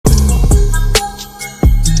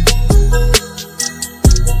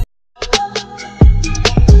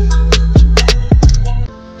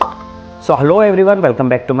So hello everyone, welcome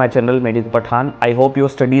back to my channel Medico Pathan. I hope your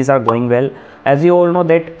studies are going well. As you all know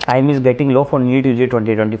that time is getting low for NEET-UG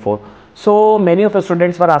 2024. So many of the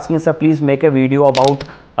students were asking, sir, please make a video about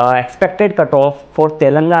expected cutoff for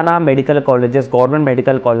Telangana medical colleges, government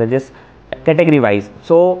medical colleges category wise.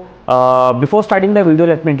 So before starting the video,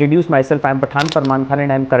 let me introduce myself. I am Pathan Farman Khan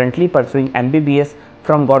and I am currently pursuing MBBS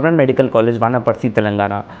from Government Medical College, Vanaparsi,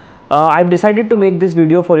 Telangana. I've decided to make this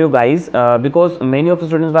video for you guys because many of the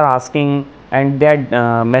students were asking and they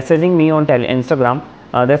are messaging me on Instagram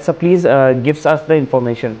that please gives us the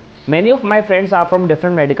information. Many of my friends are from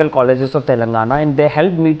different medical colleges of Telangana and they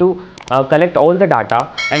helped me to collect all the data,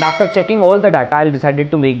 and after checking all the data I decided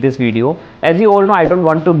to make this video. As you all know, I don't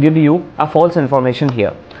want to give you a false information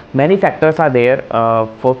here. Many factors are there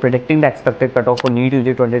for predicting the expected cutoff for NEET-UG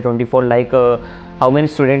 2024, like how many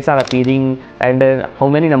students are appearing and how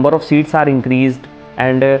many number of seats are increased,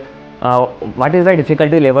 and what is the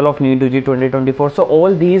difficulty level of NEET-UG 2024. So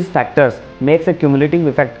all these factors makes a cumulative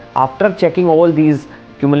effect. After checking all these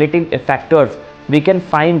cumulative factors, we can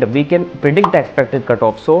predict the expected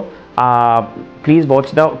cutoff. So please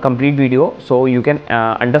watch the complete video so you can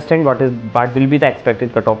understand what will be the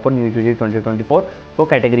expected cutoff for NEET-UG 2024 for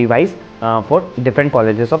category wise for different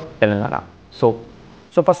colleges of Telangana.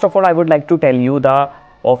 So first of all, I would like to tell you the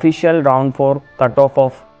official round for cutoff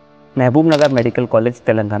of Mahbubnagar Medical College,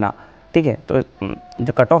 Telangana. Okay, so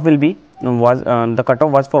the cutoff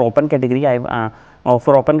was for open category.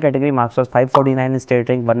 For open category marks was 549 and state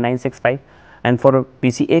rank 1965, and for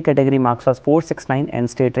BCA category marks was 469 and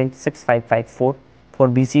state rank 6554. For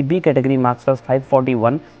BCB category marks was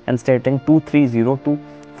 541 and state rank 2302.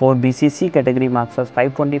 For BCC category marks was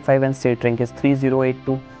 525 and state rank is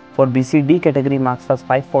 3082. For BCD category marks was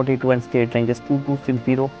 542 and state rank is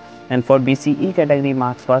 2260. And for BCE category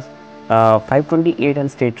marks was 528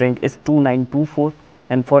 and state rank is 2924.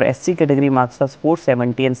 And for SC category marks was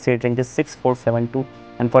 470 and state rank is 6472.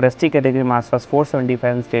 And for ST category marks was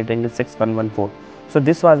 475 and state rank is 6114. So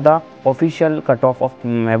this was the official cutoff of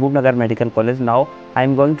Mahbubnagar Medical College. Now I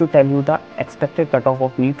am going to tell you the expected cutoff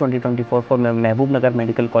of NEET 2024 for Mahbubnagar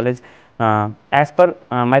Medical College. As per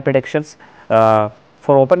my predictions,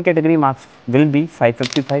 for open category marks will be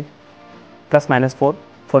 555 plus minus 4.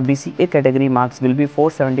 For BCA category marks will be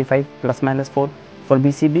 475 plus minus 4. For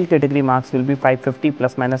BCB category marks will be 550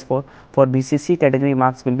 plus minus 4. For BCC category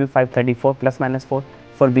marks will be 534 plus minus 4.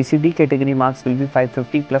 For BCD category marks will be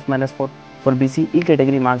 550 plus minus 4. For BCE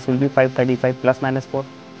category marks will be 535 plus minus 4.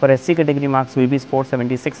 For SC category marks will be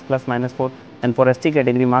 476 plus minus 4. And for ST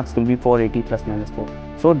category marks will be 480 plus minus 4.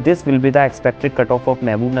 So this will be the expected cutoff of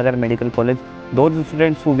Mahbubnagar Medical College. Those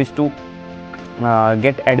students who wish to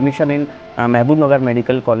get admission in Mahbubnagar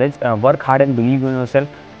Medical College, work hard and believe in yourself.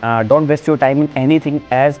 Don't waste your time in anything,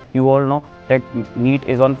 as you all know that NEET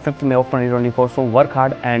is on 5th May of 2024. So work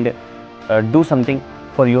hard and do something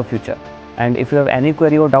for your future. And if you have any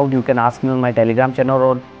query or doubt, you can ask me on my Telegram channel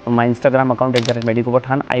or on my Instagram account at Medico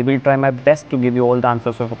Pathan. I will try my best to give you all the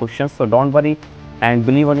answers of your questions. So don't worry and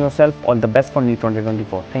believe on yourself. All the best for NEET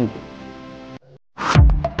 2024. Thank you.